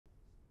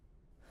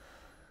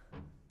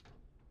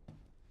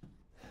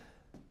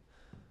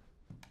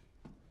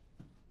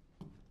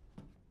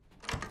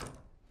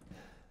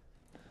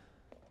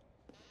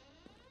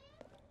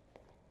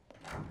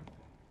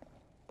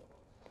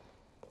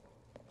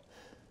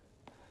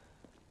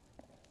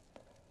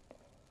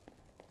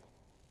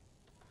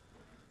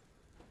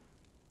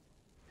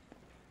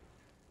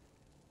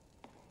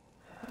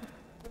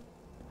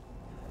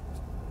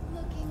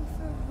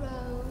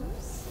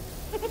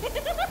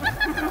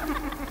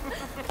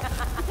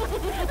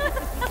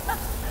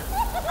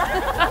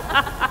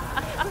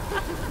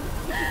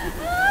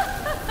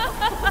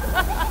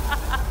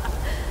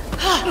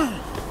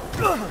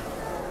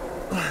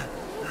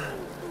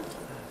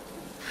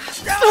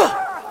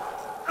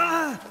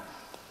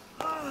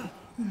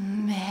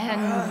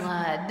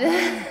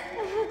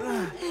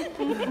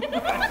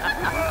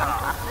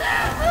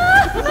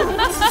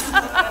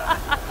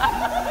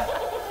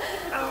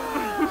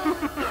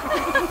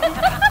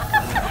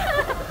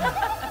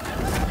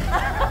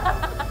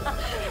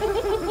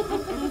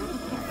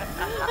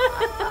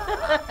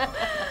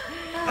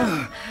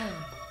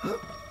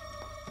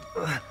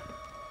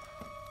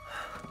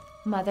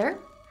Mother,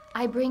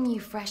 I bring you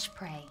fresh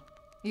prey.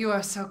 You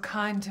are so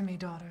kind to me,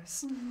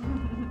 daughters.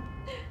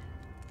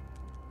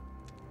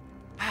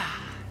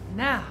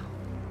 Now,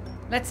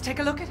 let's take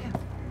a look at him.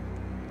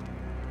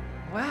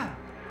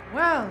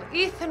 Well,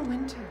 Ethan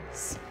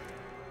Winters.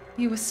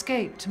 You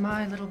escaped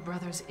my little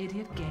brother's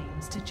idiot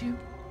games, did you?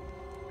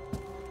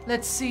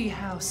 Let's see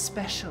how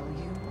special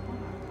you are.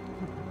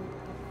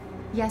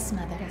 Yes,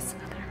 Mother. Yes,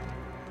 Mother.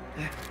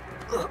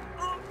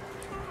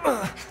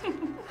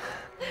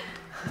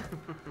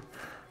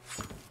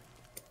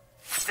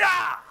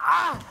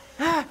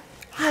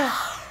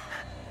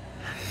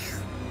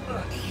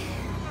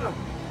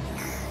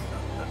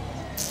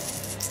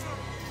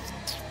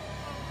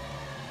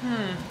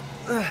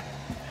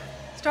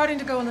 Starting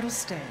to go a little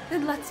stale.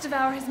 Then let's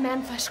devour his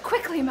man-flesh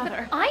quickly,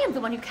 Mother. I am the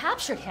one who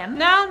captured him.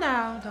 Now,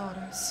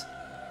 daughters.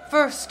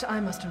 First, I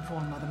must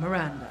inform Mother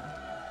Miranda.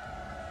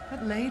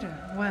 But later,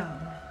 well,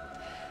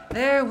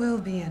 there will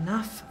be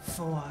enough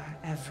for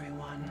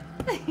everyone.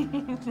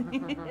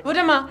 Put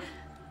him up.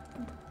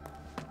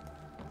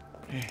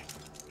 Hey,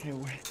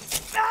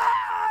 wait.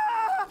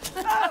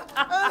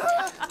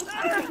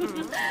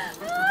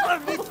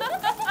 Let me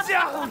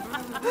down!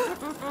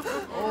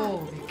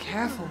 Oh, be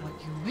careful what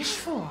you wish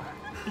for,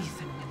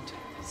 Ethan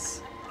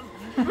Winters.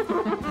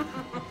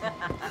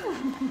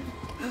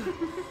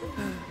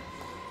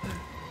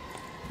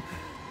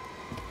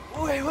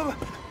 Wait,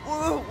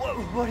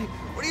 what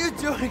are you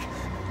doing?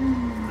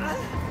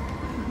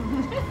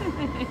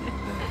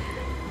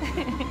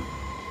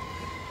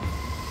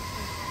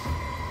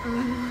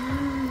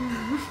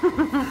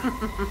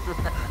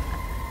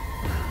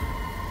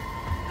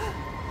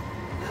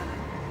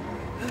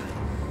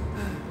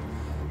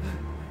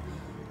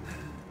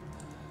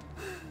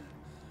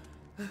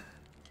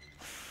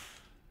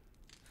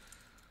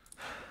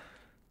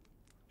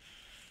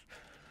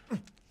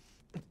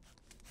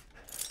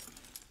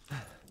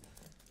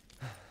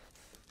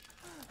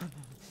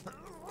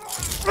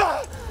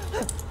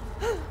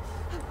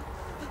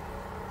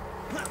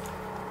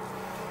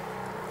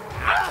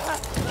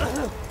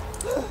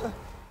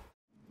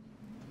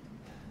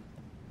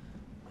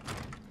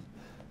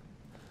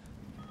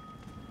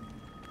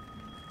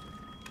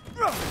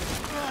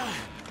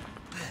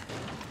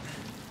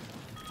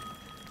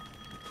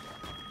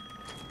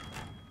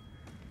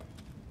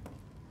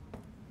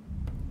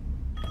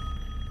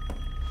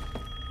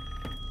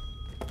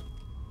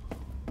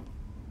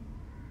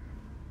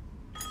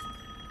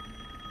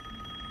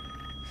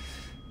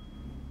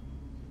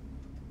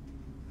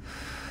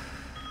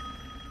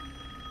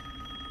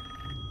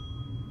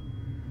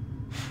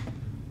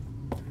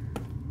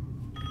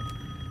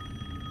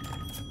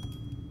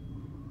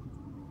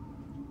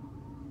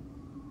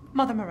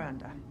 Mother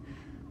Miranda,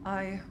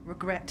 I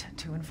regret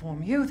to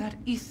inform you that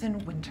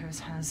Ethan Winters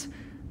has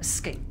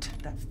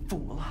escaped that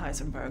fool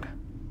Heisenberg.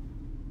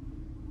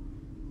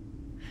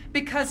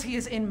 Because he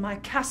is in my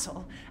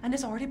castle and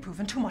has already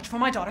proven too much for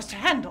my daughters to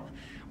handle.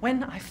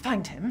 When I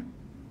find him...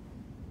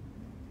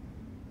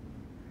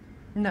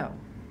 No,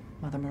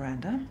 Mother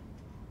Miranda.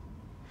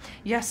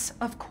 Yes,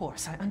 of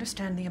course, I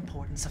understand the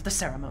importance of the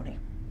ceremony.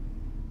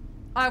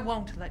 I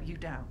won't let you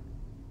down.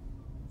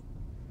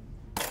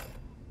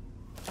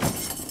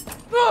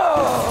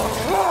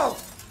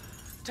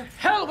 To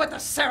hell with the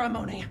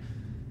ceremony!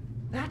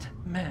 That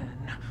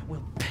man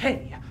will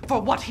pay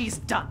for what he's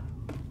done.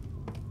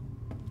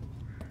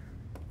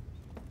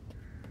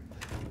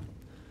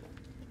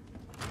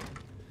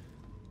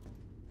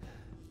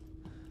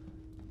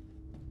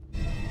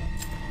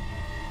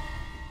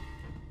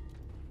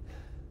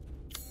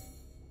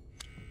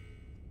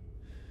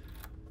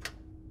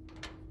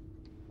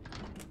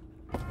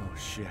 Oh,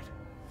 shit.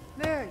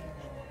 There you go.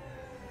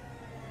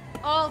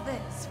 All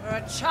this for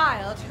a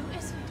child who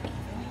isn't even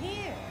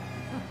here.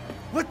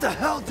 What the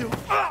hell do...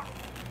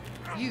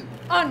 You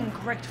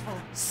ungrateful,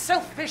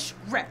 selfish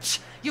wretch!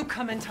 You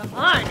come into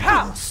my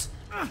house!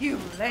 You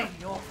lay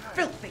your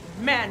filthy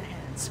man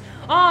hands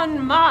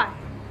on my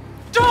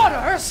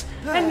daughters!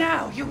 And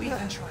now you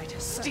even try to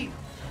steal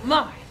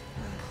my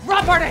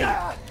property!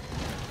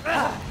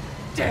 How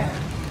dare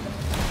you!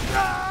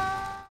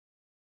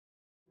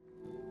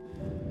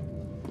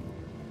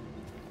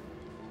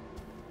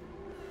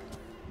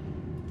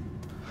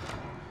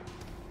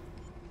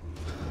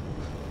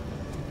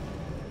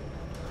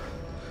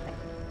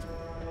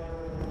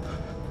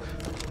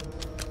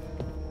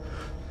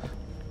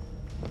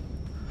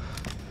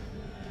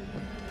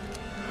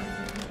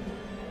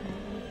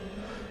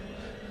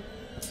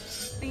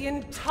 The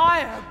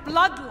entire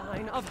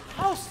bloodline of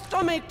House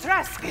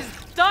Dimitrescu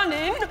is done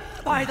in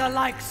by the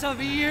likes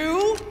of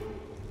you.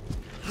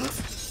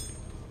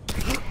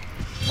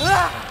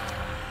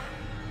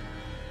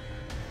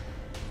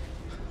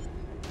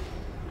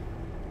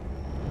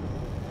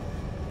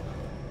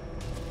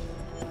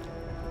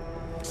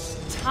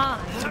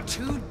 Time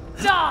to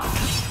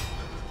die!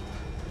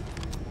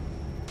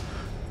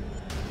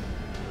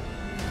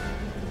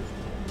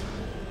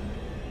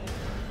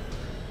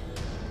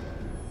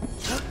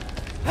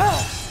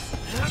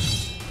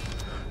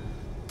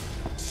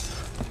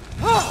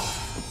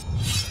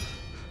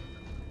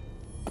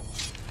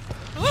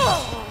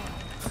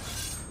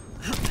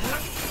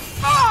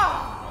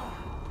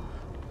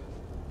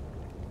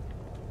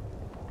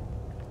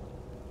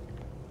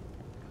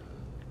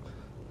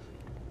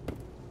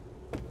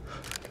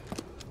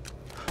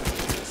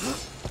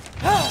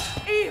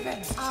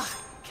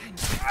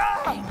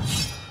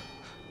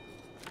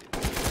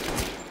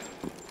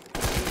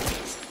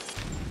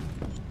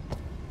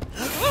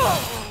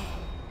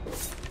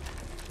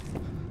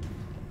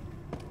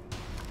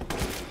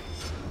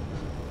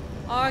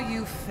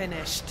 you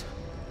finished?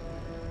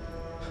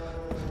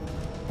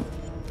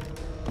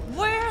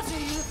 Where do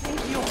you think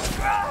you're...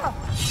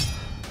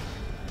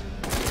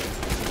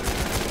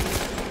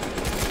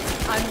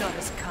 I'm not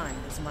as kind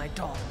as my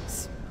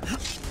daughters.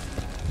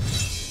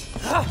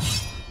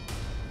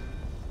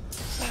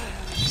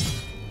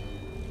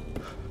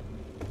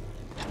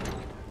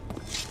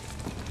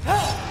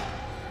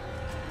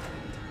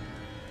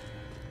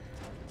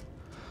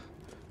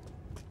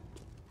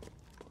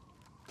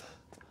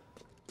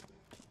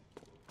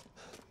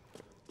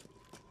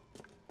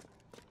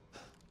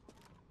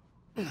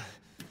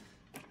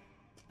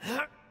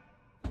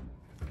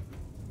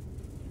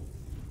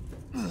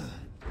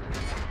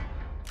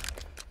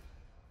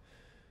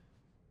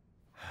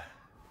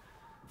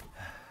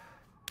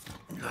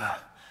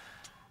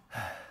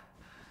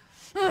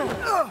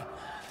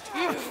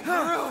 You've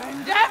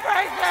ruined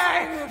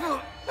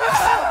everything!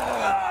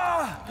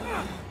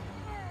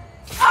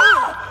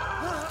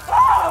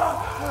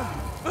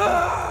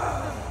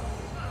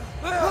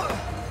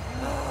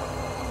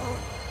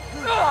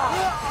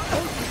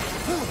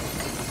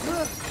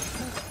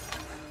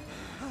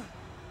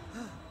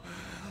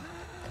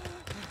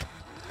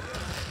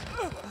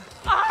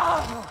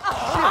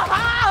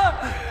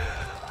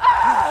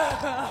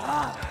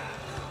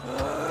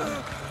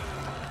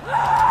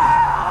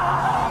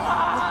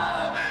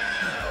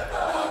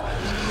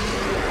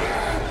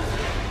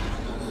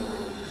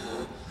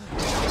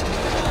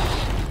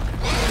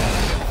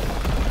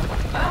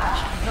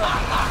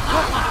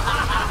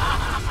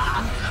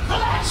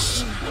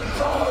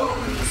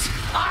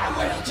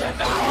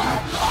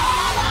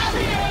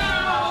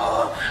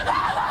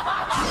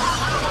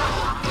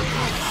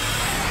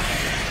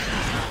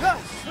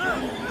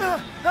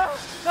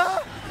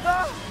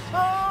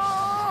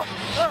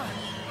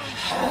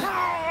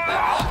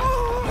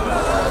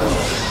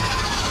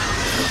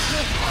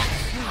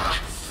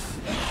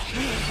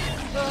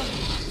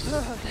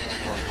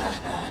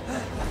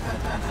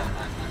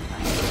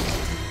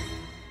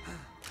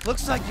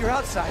 Looks like your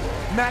outside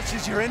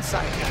matches your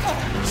inside.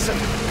 Son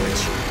of a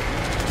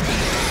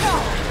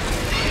bitch.